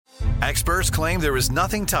Experts claim there is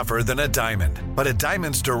nothing tougher than a diamond. But at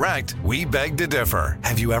Diamonds Direct, we beg to differ.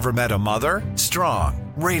 Have you ever met a mother?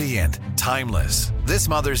 Strong, radiant, timeless. This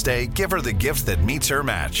Mother's Day, give her the gift that meets her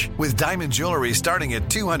match. With diamond jewelry starting at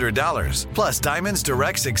 $200. Plus Diamonds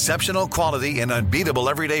Direct's exceptional quality and unbeatable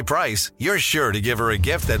everyday price, you're sure to give her a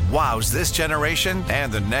gift that wows this generation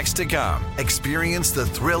and the next to come. Experience the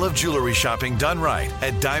thrill of jewelry shopping done right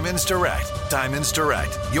at Diamonds Direct. Diamonds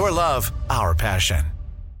Direct. Your love, our passion.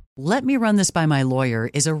 "Let me run this by my lawyer"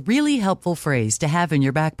 is a really helpful phrase to have in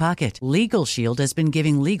your back pocket. Legal Shield has been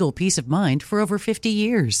giving legal peace of mind for over 50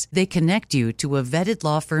 years. They connect you to a vetted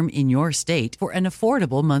law firm in your state for an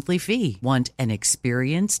affordable monthly fee. Want an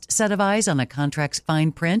experienced set of eyes on a contract's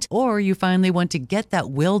fine print? Or you finally want to get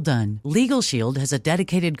that will done? Legal Shield has a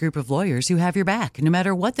dedicated group of lawyers who have your back, no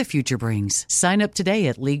matter what the future brings. Sign up today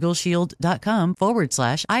at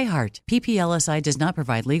LegalShield.com/iHeart. PPLSI does not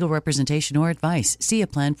provide legal representation or advice. See a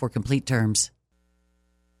plan for complete terms.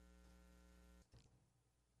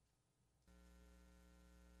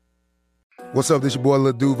 What's up, this your boy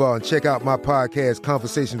Lil Duval, and check out my podcast,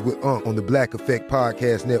 Conversations with Unc, on the Black Effect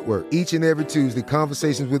Podcast Network. Each and every Tuesday,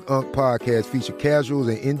 Conversations with Unc podcast feature casual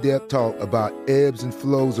and in-depth talk about ebbs and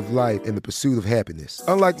flows of life and the pursuit of happiness.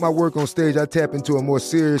 Unlike my work on stage, I tap into a more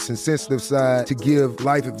serious and sensitive side to give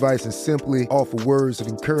life advice and simply offer words of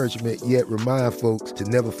encouragement, yet remind folks to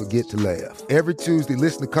never forget to laugh. Every Tuesday,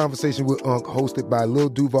 listen to Conversation with Unc, hosted by Lil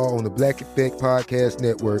Duval on the Black Effect Podcast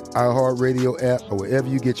Network, iHeartRadio app, or wherever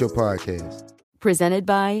you get your podcasts. Presented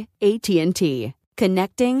by AT&T.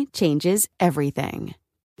 Connecting changes everything.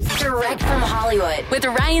 Direct from Hollywood with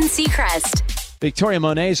Ryan Seacrest. Victoria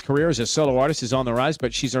Monet's career as a solo artist is on the rise,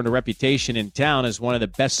 but she's earned a reputation in town as one of the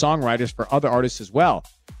best songwriters for other artists as well,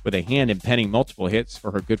 with a hand in penning multiple hits for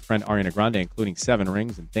her good friend Ariana Grande, including Seven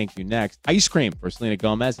Rings and Thank You Next, Ice Cream for Selena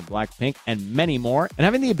Gomez and Blackpink, and many more. And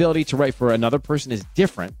having the ability to write for another person is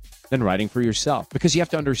different than writing for yourself, because you have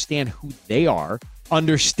to understand who they are,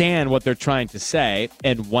 understand what they're trying to say,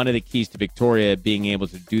 and one of the keys to Victoria being able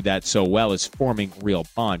to do that so well is forming real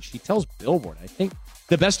bonds. She tells Billboard, I think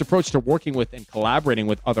the best approach to working with and collaborating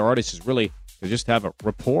with other artists is really to just have a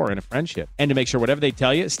rapport and a friendship, and to make sure whatever they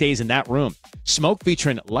tell you stays in that room. Smoke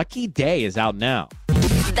featuring Lucky Day is out now.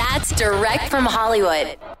 That's Direct from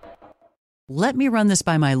Hollywood. "Let me run this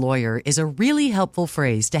by my lawyer" is a really helpful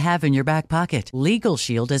phrase to have in your back pocket. Legal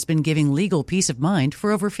Shield has been giving legal peace of mind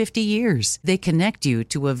for over 50 years. They connect you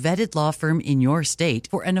to a vetted law firm in your state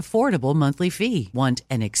for an affordable monthly fee. Want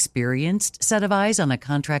an experienced set of eyes on a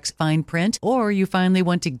contract's fine print? Or you finally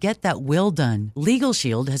want to get that will done? Legal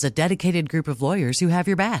Shield has a dedicated group of lawyers who have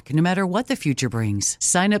your back, no matter what the future brings.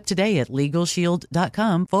 Sign up today at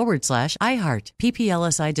LegalShield.com/iHeart.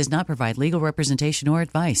 PPLSI does not provide legal representation or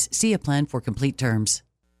advice. See a plan for complete terms.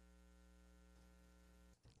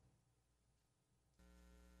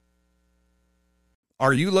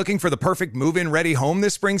 Are you looking for the perfect move-in ready home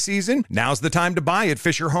this spring season? Now's the time to buy at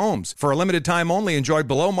Fisher Homes. For a limited time only, enjoy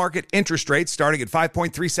below-market interest rates starting at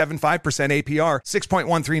 5.375% APR,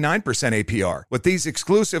 6.139% APR. With these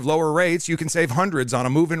exclusive lower rates, you can save hundreds on a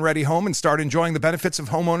move-in ready home and start enjoying the benefits of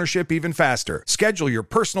home ownership even faster. Schedule your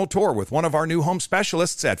personal tour with one of our new home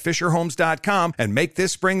specialists at FisherHomes.com and make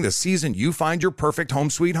this spring the season you find your perfect home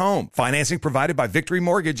sweet home. Financing provided by Victory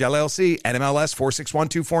Mortgage, LLC, NMLS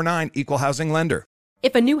 461249, Equal Housing Lender.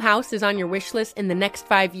 If a new house is on your wish list in the next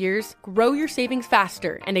 5 years, grow your savings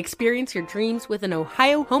faster and experience your dreams with an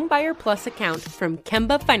Ohio Homebuyer Plus account from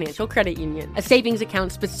Kemba Financial Credit Union. A savings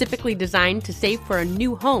account specifically designed to save for a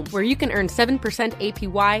new home, where you can earn 7%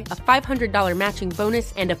 APY, a $500 matching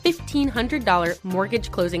bonus, and a $1,500 mortgage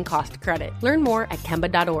closing cost credit. Learn more at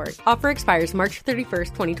Kemba.org. Offer expires March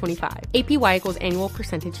 31st, 2025. APY equals annual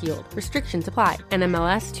percentage yield. Restrictions apply.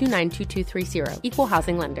 NMLS 292230. Equal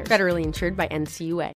Housing Lender. Federally insured by NCUA.